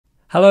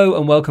Hello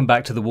and welcome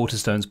back to the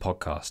Waterstones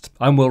podcast.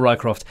 I'm Will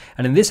Rycroft,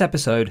 and in this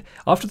episode,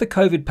 after the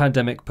COVID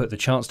pandemic put the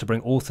chance to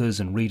bring authors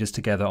and readers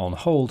together on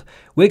hold,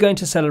 we're going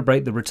to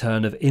celebrate the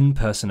return of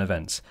in-person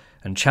events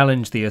and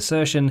challenge the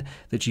assertion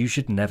that you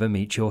should never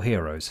meet your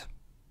heroes.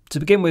 To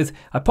begin with,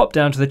 I popped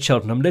down to the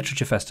Cheltenham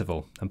Literature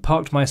Festival and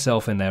parked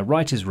myself in their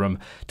writer's room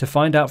to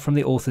find out from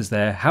the authors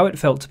there how it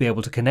felt to be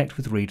able to connect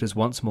with readers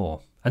once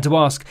more, and to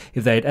ask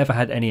if they had ever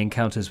had any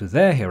encounters with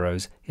their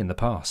heroes in the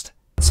past.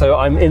 So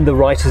I'm in the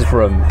writer's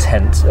room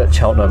tent at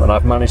Cheltenham, and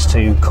I've managed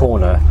to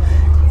corner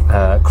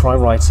crime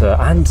writer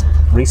and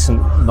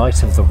recent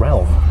Knight of the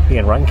Realm,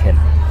 Ian Rankin.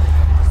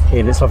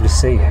 Ian, it's lovely to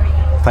see you.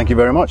 Thank you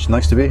very much.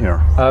 Nice to be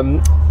here.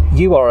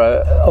 You are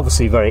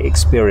obviously very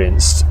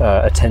experienced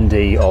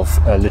attendee of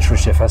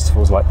literature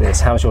festivals like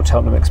this. How's your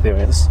Cheltenham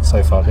experience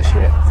so far this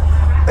year?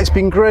 It's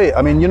been great.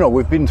 I mean, you know,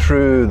 we've been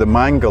through the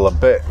mangle a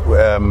bit,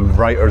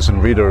 writers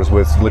and readers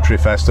with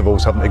literary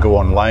festivals having to go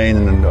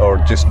online or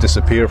just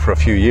disappear for a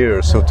few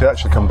years. So to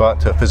actually come back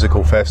to a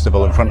physical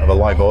festival in front of a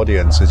live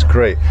audience is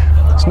great.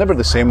 It's never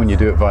the same when you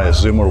do it via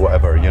Zoom or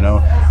whatever, you know,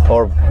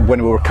 or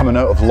when we were coming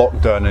out of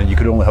lockdown and you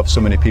could only have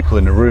so many people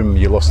in the room,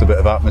 you lost a bit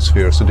of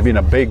atmosphere. So to be in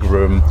a big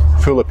room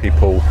full of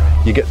people,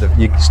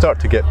 you start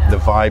to get the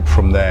vibe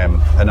from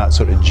them, and that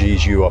sort of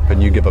G's you up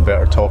and you give a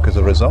better talk as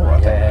a result, I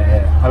think.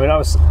 Yeah. I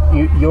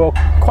mean, you're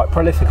quite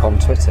prolific on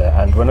Twitter,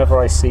 and whenever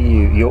I see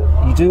you,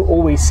 you do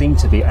always seem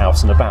to be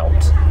out and about.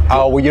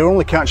 Oh, well, you're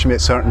only catching me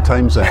at certain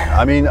times then.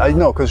 I mean, I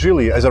know, because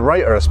really, as a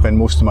writer, I spend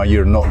most of my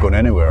year not going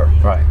anywhere.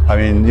 Right. I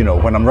mean, you know,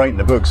 when I'm writing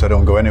the books, I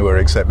don't go anywhere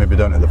except maybe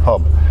down to the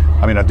pub.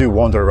 I mean, I do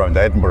wander around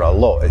Edinburgh a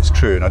lot, it's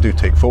true, and I do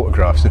take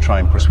photographs to try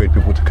and persuade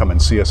people to come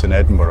and see us in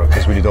Edinburgh,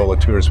 because we need all the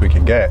tours we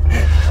can get.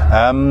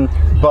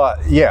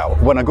 But yeah,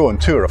 when I go on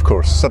tour, of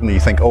course, suddenly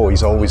you think, oh,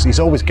 he's always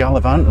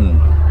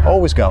gallivanting,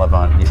 always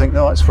gallivanting. You think,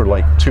 no, that's for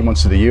like 2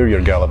 months of the year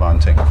you're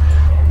gallivanting.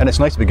 And it's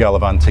nice to be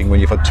gallivanting when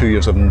you've had 2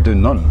 years of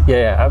doing none.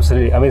 Yeah,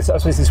 absolutely. I mean, I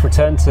suppose this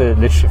return to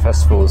literature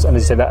festivals, and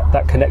as you say,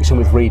 that connection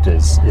with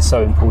readers is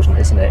so important,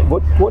 isn't it?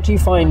 What do you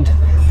find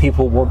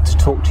people want to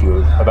talk to you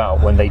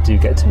about when they do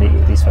get to meet you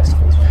at these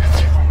festivals?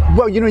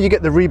 Well, you know, you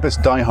get the Rebus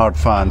diehard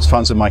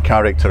fans of my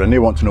character, and they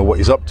want to know what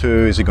he's up to.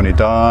 Is he going to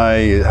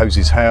die? How's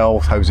his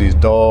health? How's his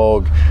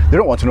dog? They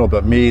don't want to know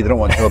about me. They don't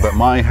want to know about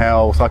my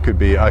health. I could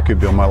be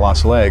on my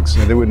last legs.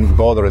 They wouldn't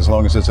bother as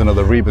long as there's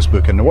another Rebus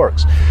book in the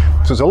works.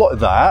 So there's a lot of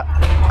that.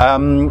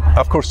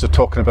 Of course, they're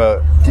talking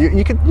about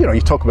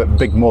you talk about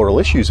big moral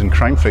issues in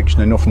crime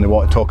fiction, and often they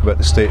want to talk about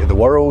the state of the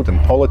world and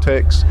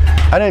politics.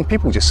 And then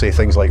people just say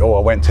things like, "Oh,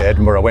 I went to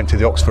Edinburgh. I went to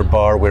the Oxford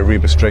bar where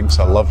Rebus drinks.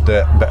 I loved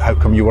it. But how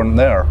come you weren't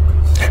there?"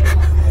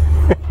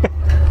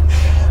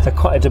 They're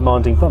quite a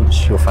demanding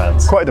bunch, your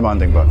fans. Quite a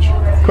demanding bunch.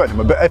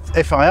 But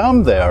if I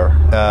am there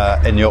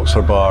in the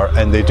Oxford bar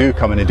and they do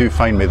come and they do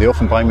find me, they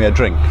often buy me a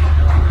drink.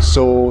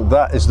 So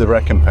that is the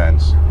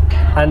recompense.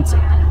 And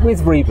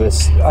with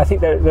Rebus, I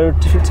think there are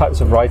different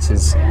types of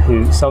writers,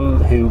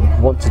 some who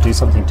want to do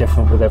something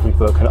different with every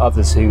book, and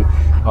others who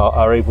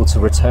are able to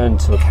return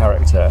to a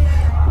character.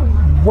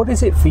 What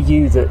is it for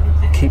you that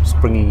keeps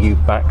bringing you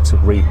back to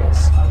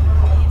Rebus?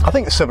 I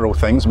think it's several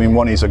things. I mean,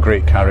 one, he's a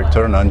great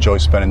character and I enjoy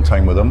spending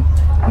time with him.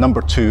 Number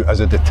two,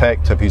 as a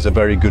detective, he's a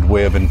very good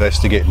way of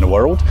investigating the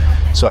world.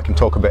 So I can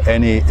talk about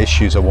any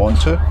issues I want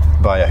to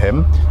via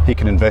him. He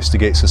can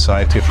investigate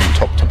society from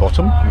top to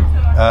bottom.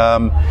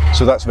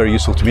 So that's very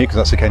useful to me because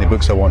that's the kind of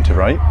books I want to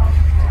write.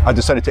 I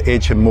decided to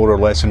age him more or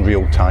less in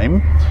real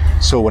time.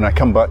 So when I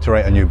come back to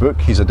write a new book,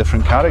 he's a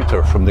different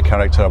character from the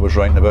character I was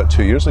writing about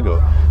 2 years ago.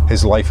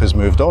 His life has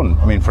moved on.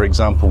 I mean, for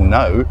example,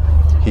 now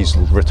he's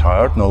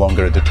retired, no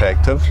longer a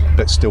detective,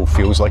 but still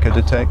feels like a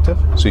detective.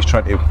 So he's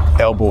trying to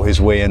elbow his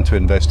way into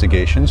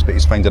investigations, but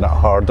he's finding it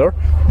harder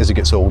as he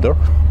gets older.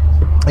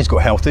 He's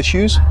got health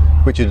issues,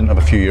 which he didn't have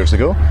a few years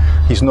ago.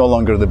 He's no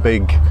longer the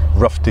big,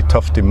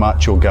 roughy-tufty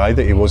macho guy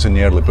that he was in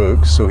the early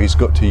books, so he's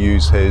got to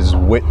use his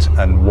wit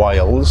and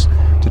wiles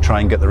to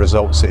try and get the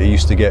results that he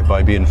used to get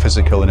by being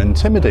physical and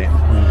intimidating.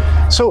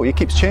 So he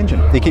keeps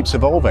changing, he keeps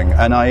evolving,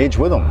 and I age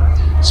with him.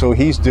 So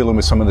he's dealing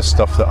with some of the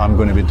stuff that I'm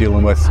going to be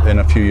dealing with in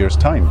a few years'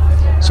 time.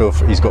 So if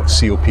he's got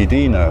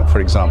COPD now, for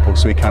example,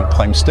 so he can't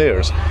climb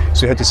stairs.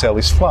 So he had to sell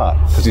his flat,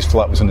 because his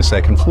flat was on the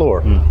second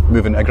floor,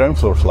 moving to a ground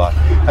floor flat.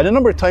 And a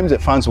number of times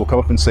that fans will come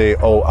up and say,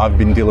 oh, I've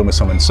been dealing with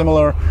something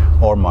similar,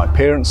 or my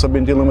parents have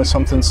been dealing with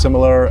something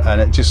similar, and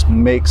it just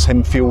makes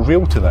him feel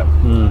real to them.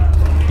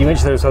 You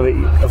mentioned there as well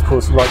that, of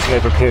course, writing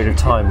over a period of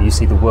time, you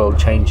see the world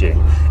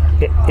changing.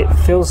 It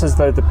feels as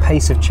though the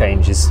pace of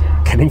change is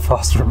getting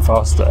faster and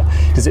faster.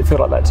 Does it feel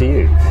like that to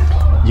you?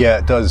 Yeah,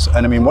 it does.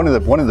 And I mean, one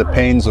of the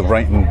pains of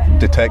writing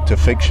detective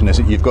fiction is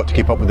that you've got to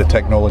keep up with the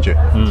technology.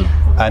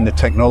 And the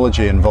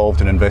technology involved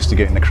in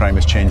investigating the crime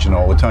is changing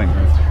all the time.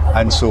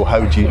 And so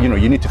how do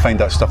you need to find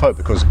that stuff out,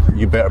 because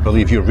you better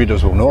believe your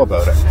readers will know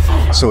about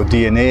it. So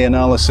DNA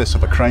analysis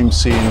of a crime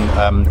scene,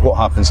 what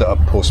happens at a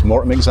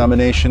post-mortem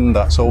examination,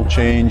 that's all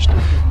changed.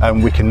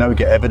 And we can now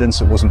get evidence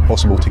that wasn't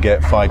possible to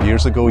get 5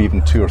 years ago,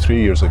 even 2 or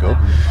 3 years ago.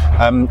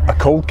 A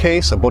cold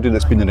case, a body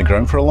that's been in the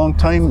ground for a long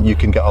time, you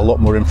can get a lot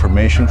more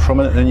information from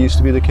it than used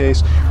to be the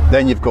case.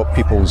 Then you've got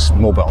people's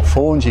mobile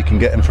phones, you can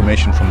get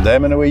information from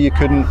them in a way you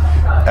couldn't,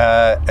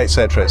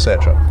 etc.,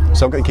 etc.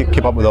 So I've got to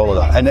keep up with all of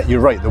that. And you're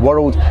right, the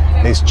world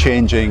is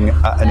changing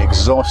at an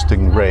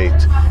exhausting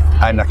rate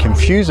and a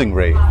confusing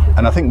rate.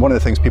 And I think one of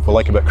the things people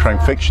like about crime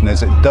fiction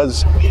is it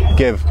does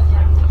give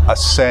a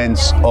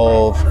sense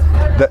of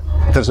that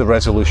there's a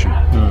resolution.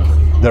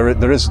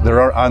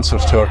 There are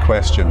answers to our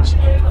questions,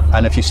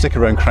 and if you stick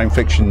around crime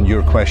fiction,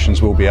 your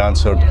questions will be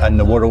answered, and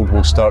the world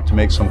will start to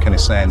make some kind of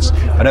sense.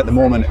 And at the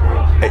moment,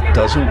 it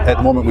doesn't. At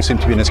the moment, we seem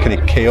to be in this kind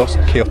of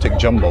chaotic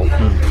jumble,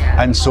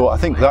 and so I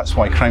think that's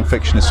why crime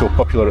fiction is so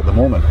popular at the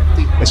moment.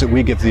 Is that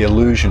we give the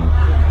illusion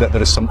that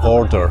there is some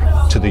order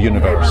to the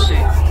universe.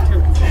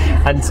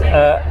 And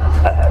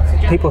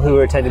people who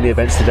are attending the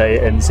events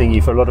today and seeing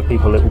you, for a lot of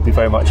people it will be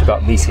very much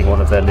about meeting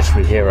one of their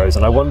literary heroes,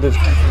 and I wondered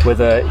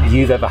whether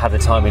you've ever had a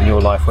time in your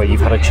life where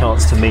you've had a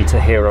chance to meet a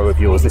hero of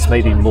yours. This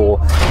may be more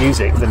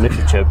music than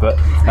literature, but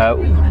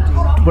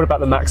what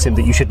about the maxim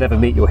that you should never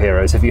meet your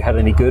heroes? Have you had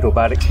any good or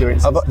bad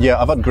experiences?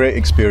 I've had great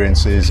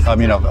experiences. I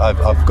mean,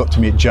 I've got to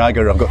meet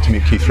Jagger, I've got to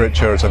meet Keith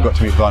Richards, I've got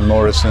to meet Van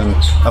Morrison,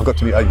 I've got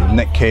to meet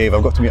Nick Cave,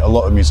 I've got to meet a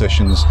lot of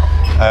musicians,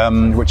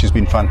 which has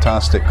been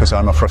fantastic because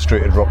I'm a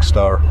frustrated rock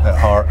star at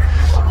heart.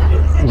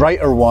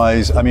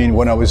 Writer-wise, I mean,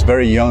 when I was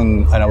very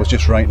young and I was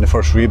just writing the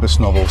first Rebus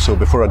novel, so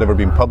before I'd ever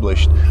been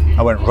published,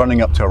 I went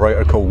running up to a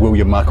writer called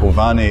William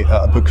McIlvanney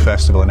at a book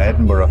festival in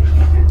Edinburgh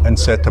and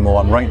said to him, "Oh,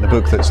 I'm writing a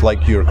book that's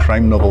like your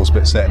crime novels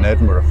but set in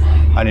Edinburgh."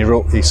 And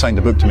he signed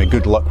a book to me,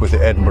 "Good luck with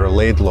the Edinburgh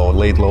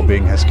Laidlaw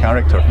being his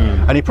character."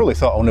 And he probably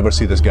thought, "I'll never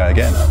see this guy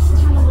again."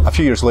 A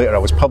few years later I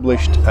was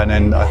published, and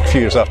then a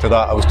few years after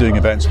that I was doing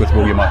events with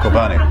William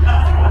McIlvanney.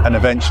 And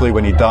eventually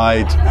when he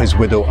died, his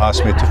widow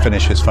asked me to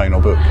finish his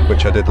final book,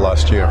 which I did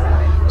last year.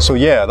 So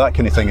yeah, that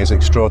kind of thing is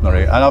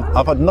extraordinary. And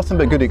I've had nothing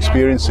but good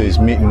experiences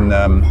meeting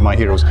my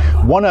heroes.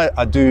 One I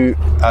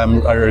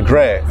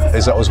regret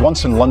is that I was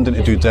once in London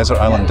to do Desert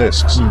Island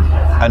Discs,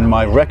 and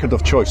my record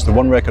of choice, the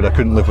one record I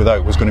couldn't live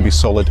without, was going to be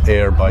Solid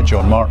Air by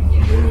John Martin.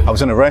 I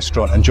was in a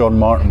restaurant and John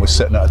Martin was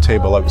sitting at a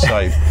table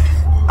outside.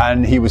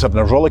 And he was having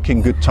a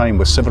rollicking good time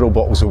with several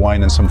bottles of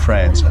wine and some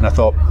friends. And I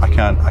thought, I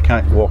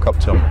can't walk up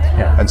to him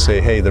and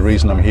say, "Hey, the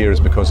reason I'm here is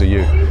because of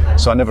you."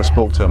 So I never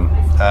spoke to him,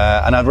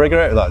 and I've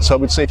regretted that. So I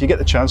would say, if you get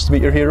the chance to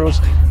meet your heroes,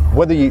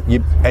 whether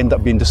you end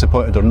up being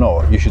disappointed or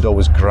not, you should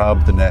always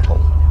grab the nettle.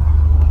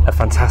 A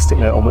fantastic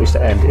note on which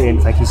to end.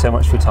 Ian, thank you so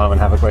much for your time and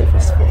have a great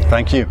festival.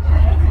 Thank you.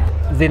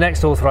 The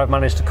next author I've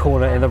managed to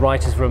corner in the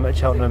writer's room at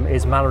Cheltenham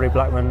is Malorie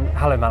Blackman.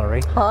 Hello,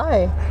 Malorie.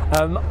 Hi.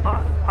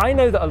 I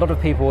know that a lot of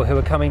people who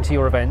are coming to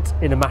your event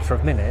in a matter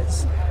of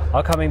minutes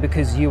are coming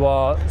because you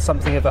are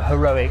something of a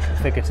heroic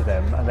figure to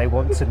them and they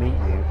want to meet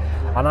you.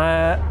 And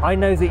I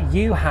know that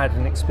you had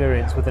an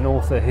experience with an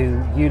author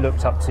who you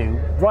looked up to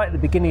right at the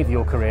beginning of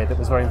your career that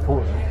was very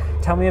important.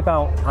 Tell me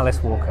about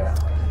Alice Walker.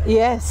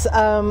 Yes,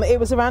 it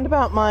was around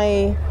about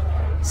my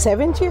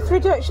 70th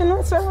rejection,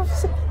 that's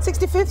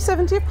 65th,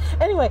 70th.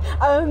 Anyway,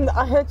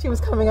 I heard she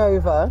was coming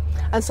over,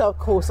 and so of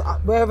course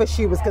wherever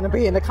she was going to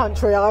be in the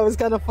country I was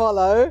going to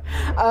follow,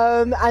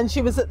 and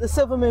she was at the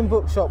Silver Moon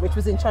Bookshop, which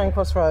was in Charing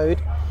Cross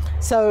Road,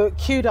 so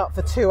queued up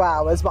for 2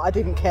 hours, but I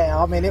didn't care.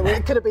 I mean,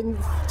 it could have been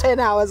 10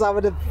 hours, I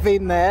would have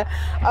been there.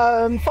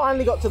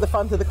 Finally got to the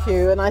front of the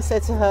queue and I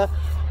said to her,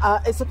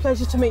 "It's a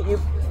pleasure to meet you,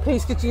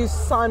 please could you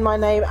sign my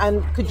name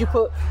and could you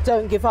put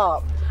 'Don't Give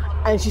Up'?"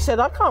 And she said,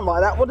 "I can't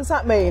write that, what does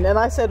that mean?" And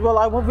I said, "Well,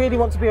 I really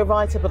want to be a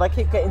writer, but I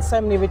keep getting so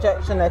many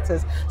rejection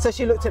letters." So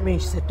she looked at me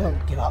and she said,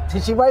 "Don't give up."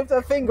 And she waved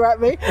her finger at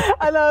me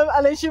and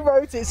then she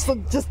wrote it, so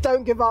just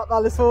 "Don't Give Up,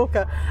 Alice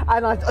Walker."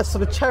 And I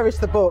sort of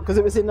cherished the book because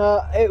it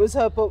was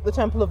her book, The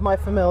Temple of My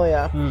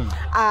Familiar.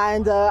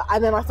 And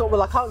then I thought,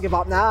 well, I can't give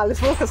up now,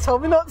 Alice Walker's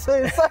told me not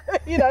to.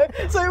 So,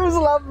 so it was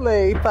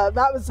lovely. But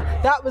that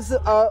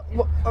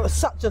was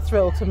such a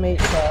thrill to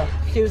meet her.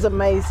 She was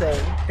amazing.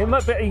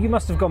 You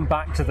must have gone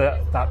back to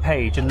that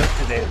page and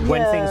looked at it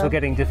when things were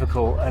getting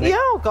difficult. And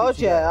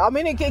I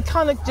mean, it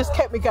kind of just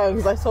kept me going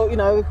because I thought,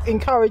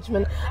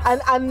 encouragement.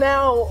 And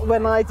now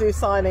when I do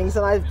signings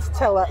and I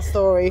tell that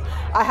story,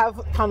 I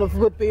have kind of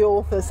would-be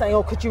authors saying,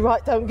 "Oh, could you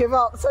write 'Don't Give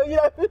Up'?" So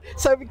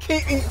so we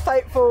keep it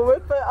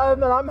forward. But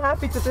and I'm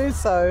happy to do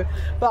so.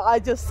 But I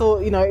just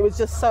thought,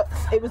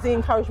 it was the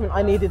encouragement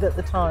I needed at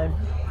the time.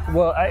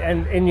 Well,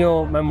 and in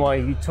your memoir,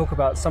 you talk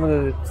about some of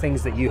the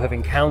things that you have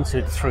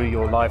encountered through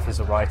your life as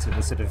a writer,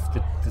 the sort of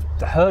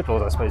the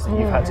hurdles, I suppose, that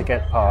you've had to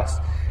get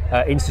past,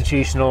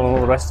 institutional and all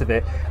the rest of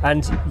it.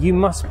 And you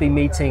must be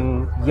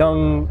meeting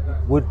young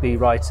would-be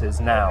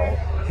writers now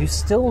who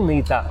still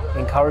need that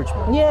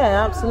encouragement.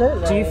 Yeah,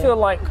 absolutely. Do you feel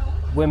like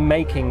we're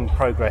making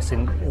progress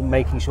in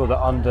making sure that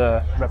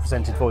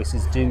underrepresented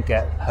voices do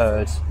get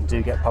heard and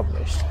do get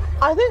published?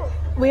 I think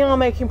we are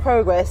making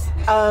progress.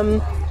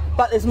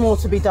 but there's more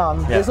to be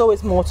done. There's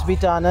always more to be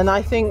done, and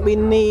I think we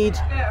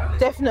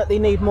definitely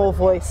need more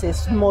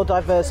voices, more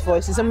diverse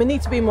voices, and we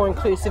need to be more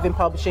inclusive in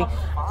publishing.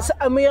 So,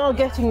 and we are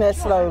getting there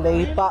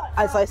slowly, but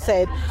as I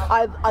said,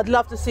 I'd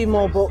love to see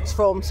more books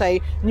from,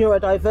 say,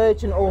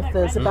 neurodivergent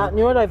authors about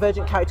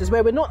neurodivergent characters,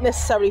 where we're not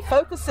necessarily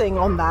focusing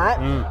on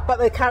that, but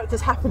the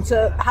characters happen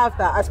to have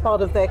that as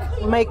part of their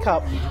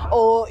makeup,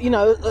 or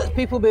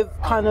people with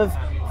kind of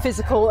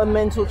physical and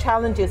mental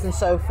challenges and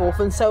so forth.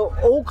 And so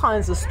all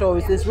kinds of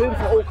stories, there's room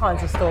for all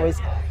kinds of stories.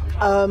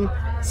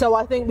 So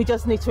I think we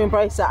just need to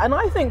embrace that, and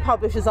I think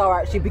publishers are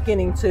actually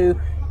beginning to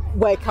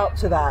wake up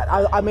to that.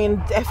 I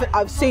mean,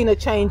 I've seen a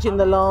change in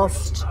the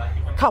last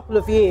couple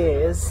of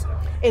years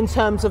in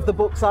terms of the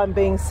books I'm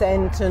being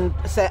sent and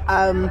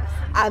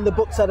the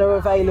books that are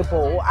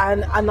available,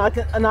 and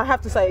I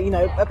have to say,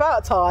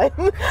 about time.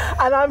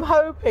 And I'm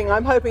hoping.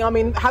 I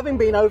mean, having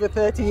been over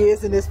 30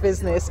 years in this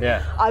business,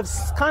 I've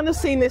kind of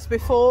seen this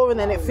before, and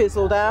then it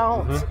fizzled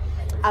out.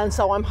 And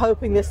so I'm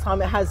hoping this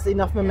time it has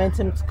enough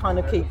momentum to kind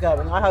of keep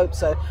going. I hope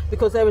so,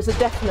 because there is a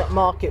definite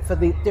market for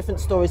the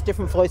different stories,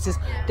 different voices,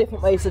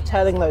 different ways of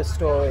telling those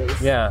stories.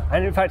 Yeah,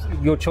 and in fact,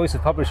 your choice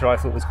of publisher I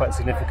thought was quite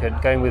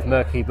significant, going with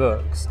Murky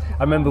Books.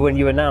 I remember when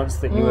you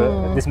announced that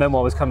this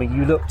memoir was coming,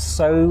 you looked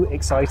so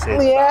excited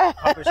about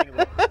publishing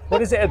it.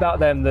 What is it about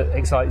them that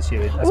excites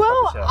you as a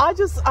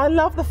publisher? I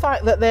love the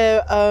fact that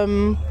they're,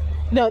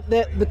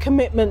 the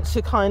commitment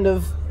to kind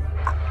of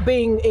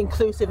being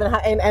inclusive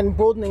and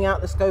broadening out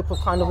the scope of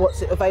kind of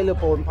what's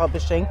available in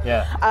publishing,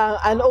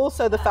 and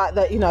also the fact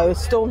that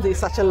Stormzy is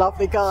such a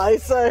lovely guy.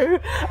 So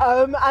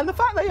and the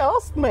fact they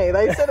asked me,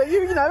 they said, "Are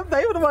you?"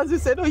 They were the ones who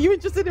said, "Are you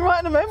interested in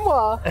writing a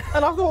memoir?"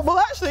 And I thought, well,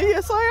 actually,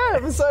 yes, I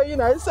am. So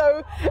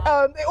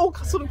it all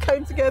sort of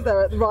came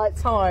together at the right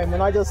time,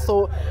 and I just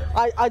thought,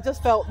 I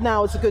just felt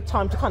now is a good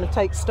time to kind of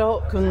take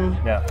stock and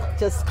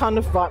just kind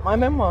of write my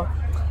memoir.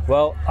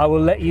 Well, I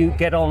will let you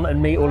get on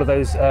and meet all of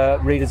those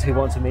readers who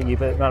want to meet you,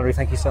 but Malorie,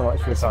 thank you so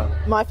much for your time.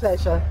 My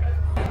pleasure.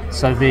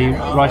 So the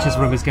writer's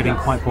room is getting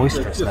quite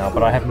boisterous now,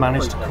 but I have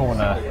managed to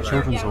corner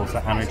children's author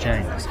Anna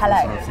James,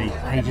 author of the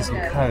Pages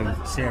 & Co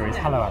series.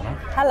 Hello, Anna.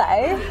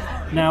 Hello.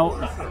 Now,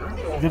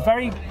 the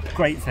very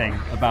great thing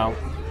about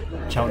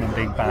Cheltenham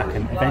being back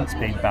and events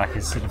being back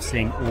is sort of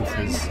seeing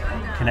authors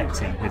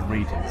connecting with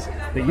readers.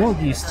 But you're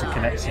used to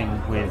connecting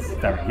with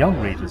very young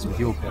readers with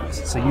your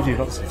books, so you do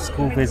lots of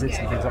school visits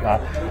and things like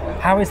that.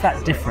 How is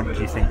that different,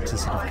 do you think, to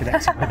sort of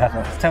connecting with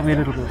adults? Tell me a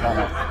little bit about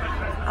that.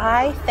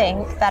 I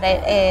think that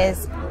it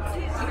is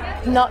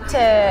not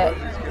to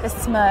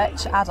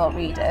besmirch adult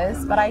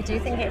readers, but I do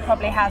think it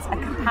probably has a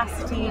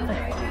capacity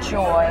for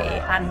joy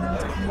and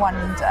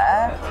wonder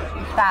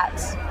that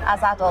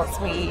as adults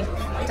we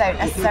don't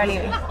necessarily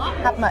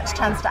have much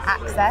chance to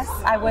access.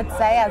 I would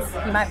say, as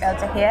you might be able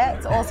to hear,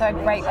 it's also a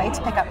great way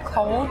to pick up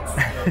colds.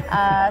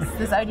 So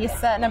there's only a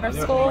certain number of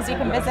schools you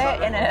can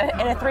visit in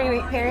a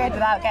 3-week period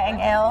without getting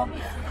ill.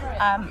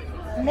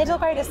 Middle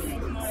grade is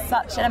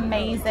such an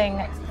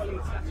amazing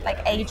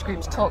age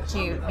group to talk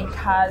to,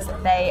 because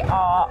they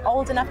are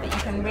old enough that you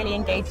can really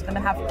engage with them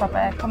and have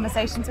proper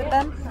conversations with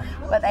them,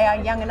 but they are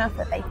young enough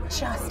that they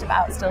just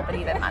about still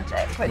believe in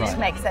magic, which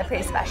makes it a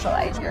pretty special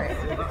age group.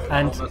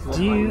 And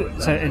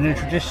so in a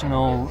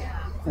traditional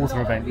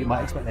author event, you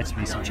might expect there to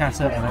be some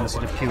chatter and then a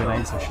sort of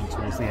Q&A session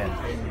towards the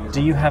end.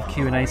 Do you have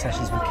Q&A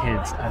sessions with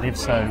kids, and if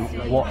so,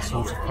 what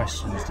sort of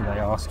questions do they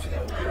ask you?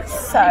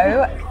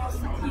 So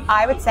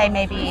I would say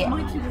maybe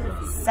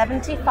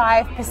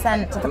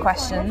 75% of the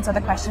questions are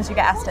the questions you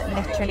get asked at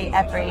literally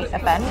every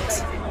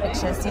event,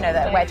 which is,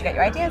 where do you get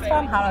your ideas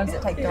from, how long does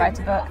it take to write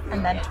a book,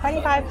 and then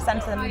 25%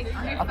 of them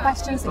are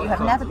questions that you have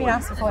never been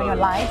asked before in your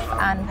life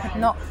and could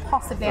not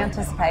possibly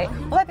anticipate.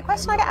 Although the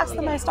question I get asked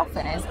the most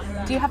often is,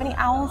 do you have any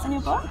owls in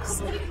your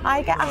books?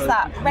 I get asked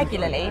that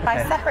regularly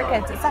by separate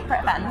kids at separate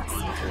events,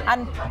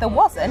 and there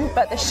wasn't,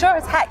 but there sure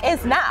as heck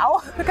is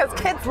now, because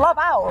kids love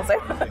owls.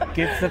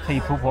 Give the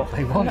people what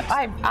they want.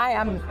 I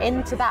am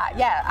into that,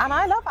 and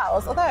I love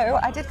owls, although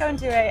I did go and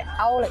do an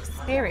owl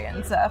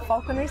experience at a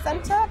falconry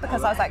centre,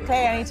 because I was like,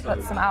 clearly I need to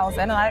put some owls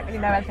in, and I don't really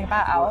know anything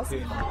about owls.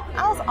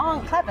 Owls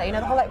aren't clever, the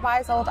whole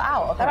wise old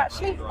owl. They're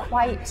actually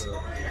quite,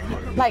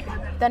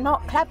 they're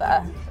not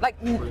clever. Like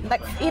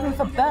even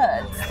for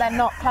birds, they're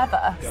not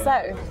clever.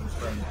 So,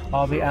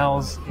 are the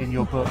owls in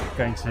your book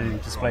going to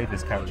display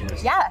this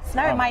characteristic? Yes,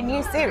 in my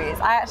new series,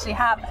 I actually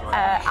have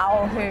an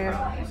owl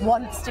who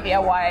wants to be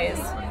a wise.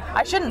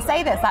 I shouldn't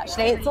say this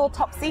actually, it's all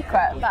top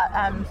secret, but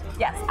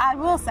yes, I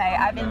will say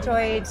I've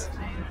enjoyed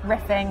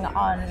riffing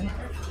on,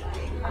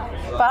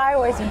 but I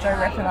always enjoy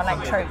riffing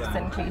on tropes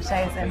and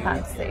cliches in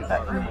fantasy,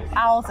 but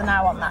owls are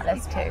now on that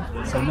list too.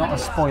 So not a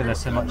spoiler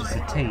so much as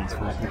a tease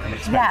for what we can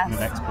expect in the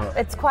next book.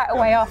 It's quite a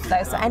way off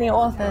though, so any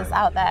authors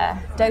out there,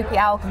 dopey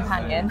owl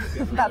companion,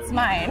 that's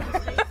mine.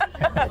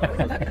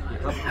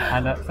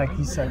 Anna, thank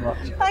you so much.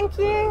 Thank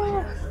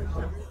you.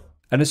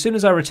 And as soon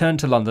as I returned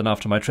to London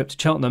after my trip to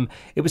Cheltenham,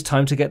 it was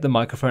time to get the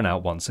microphone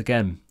out once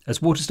again, as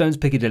Waterstones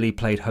Piccadilly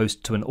played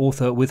host to an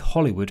author with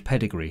Hollywood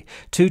pedigree,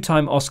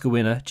 2-time Oscar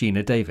winner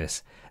Geena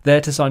Davis, there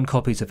to sign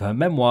copies of her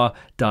memoir,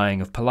 Dying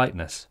of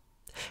Politeness.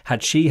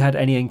 Had she had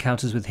any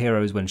encounters with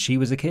heroes when she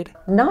was a kid?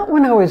 Not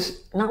when I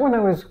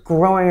was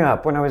growing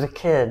up. When I was a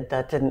kid,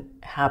 that didn't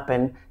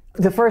happen.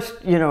 The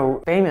first,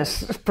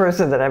 famous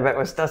person that I met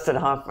was Dustin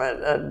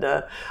Hoffman,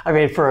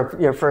 and for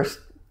your first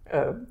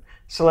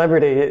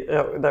celebrity,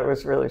 that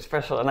was really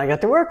special, and I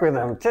got to work with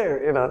him too.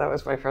 That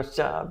was my first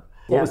job.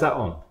 What was that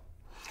on?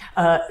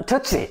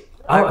 Tootsie.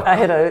 I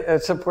had a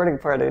supporting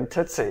part in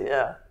Tootsie.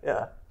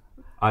 Yeah.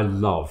 I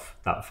love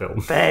that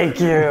film. Thank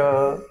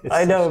you.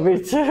 I know,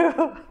 me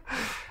too.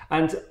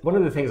 And one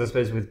of the things, I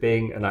suppose, with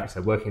being an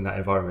actor, working in that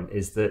environment,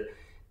 is that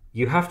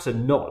you have to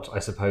not, I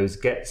suppose,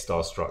 get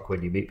starstruck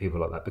when you meet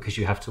people like that, because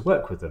you have to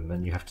work with them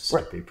and you have to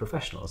sort of be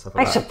professional and stuff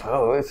like that. I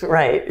suppose,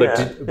 right.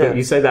 But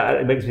you say that,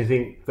 it makes me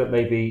think that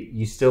maybe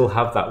you still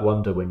have that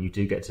wonder when you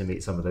do get to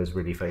meet some of those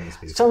really famous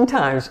people.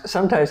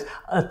 Sometimes.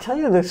 I'll tell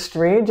you the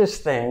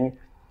strangest thing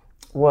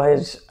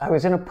was I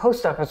was in a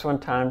post office one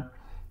time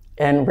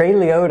and Ray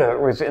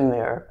Liotta was in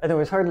there and there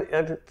was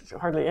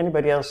hardly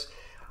anybody else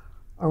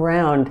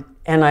around.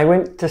 And I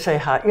went to say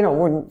hi,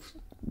 when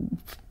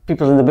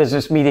people in the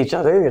business meet each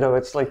other,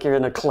 it's like you're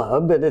in a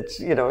club and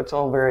it's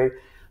all very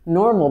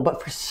normal.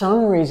 But for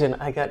some reason,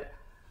 I got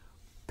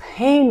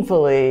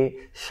painfully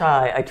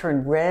shy. I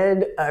turned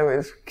red, I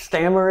was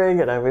stammering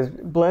and I was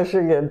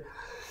blushing. And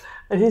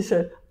he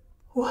said,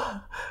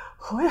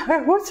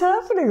 what's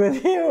happening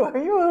with you? Are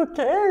you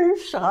okay? Are you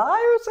shy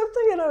or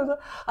something? And I was like,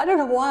 I don't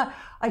know why.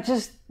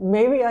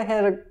 Maybe I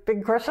had a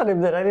big crush on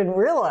him that I didn't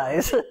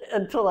realize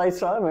until I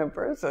saw him in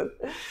person.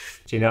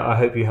 Geena, I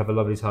hope you have a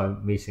lovely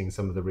time meeting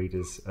some of the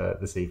readers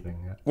this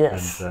evening.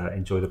 Yes. And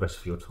enjoy the rest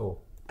of your tour.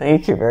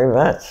 Thank you very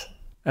much.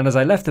 And as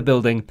I left the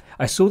building,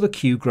 I saw the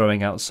queue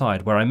growing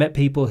outside, where I met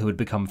people who had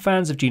become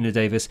fans of Geena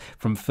Davis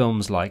from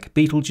films like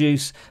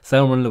Beetlejuice,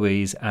 Thelma and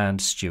Louise, and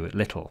Stuart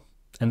Little.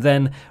 And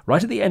then,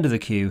 right at the end of the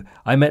queue,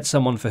 I met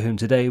someone for whom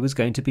today was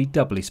going to be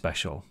doubly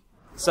special.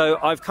 So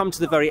I've come to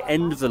the very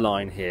end of the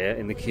line here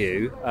in the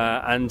queue,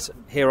 and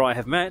here I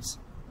have met...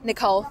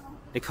 Nicole.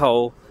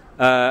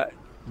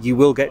 You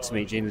will get to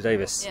meet Geena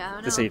Davis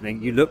this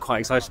evening. You look quite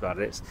excited about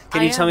it.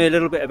 Can you tell me a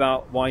little bit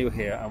about why you're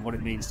here and what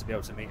it means to be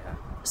able to meet her?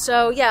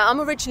 So,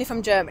 I'm originally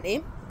from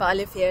Germany, but I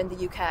live here in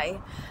the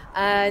UK.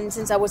 And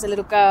since I was a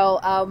little girl,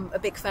 I'm a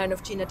big fan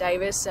of Geena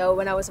Davis. So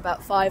when I was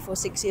about 5 or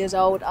 6 years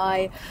old,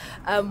 I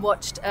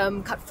watched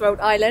Cutthroat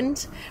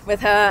Island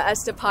with her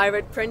as the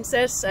pirate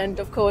princess. And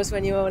of course,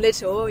 when you're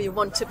little, you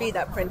want to be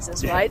that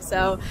princess, right?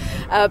 So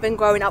I've been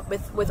growing up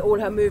with all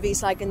her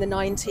movies, like in the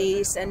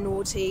 90s and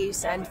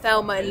noughties. And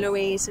Thelma and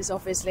Louise is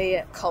obviously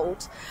a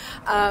cult.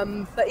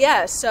 I'm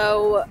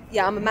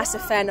a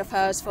massive fan of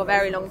hers for a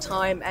very long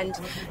time. And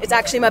it's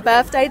actually my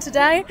birthday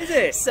today. Is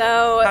it?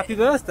 So happy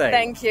birthday.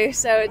 Thank you.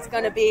 So it's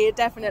going to be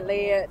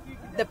definitely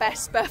the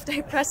best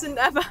birthday present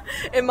ever,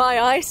 in my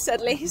eyes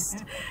at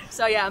least.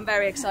 So I'm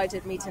very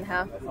excited meeting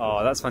her.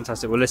 Oh, that's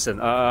fantastic. Well, listen,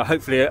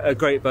 hopefully a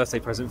great birthday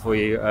present for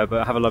you,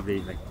 but have a lovely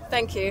evening.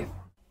 Thank you.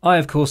 I,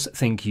 of course,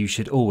 think you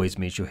should always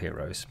meet your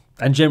heroes,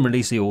 and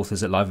generally see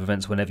authors at live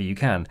events whenever you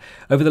can.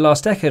 Over the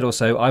last decade or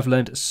so, I've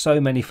learned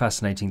so many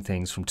fascinating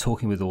things from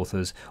talking with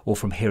authors or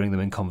from hearing them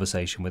in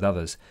conversation with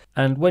others.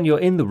 And when you're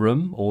in the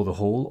room, or the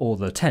hall, or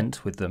the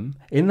tent with them,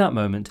 in that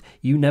moment,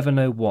 you never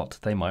know what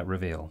they might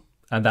reveal.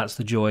 And that's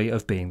the joy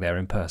of being there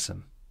in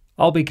person.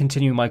 I'll be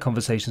continuing my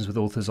conversations with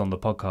authors on the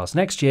podcast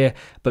next year,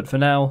 but for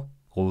now,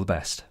 all the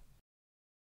best.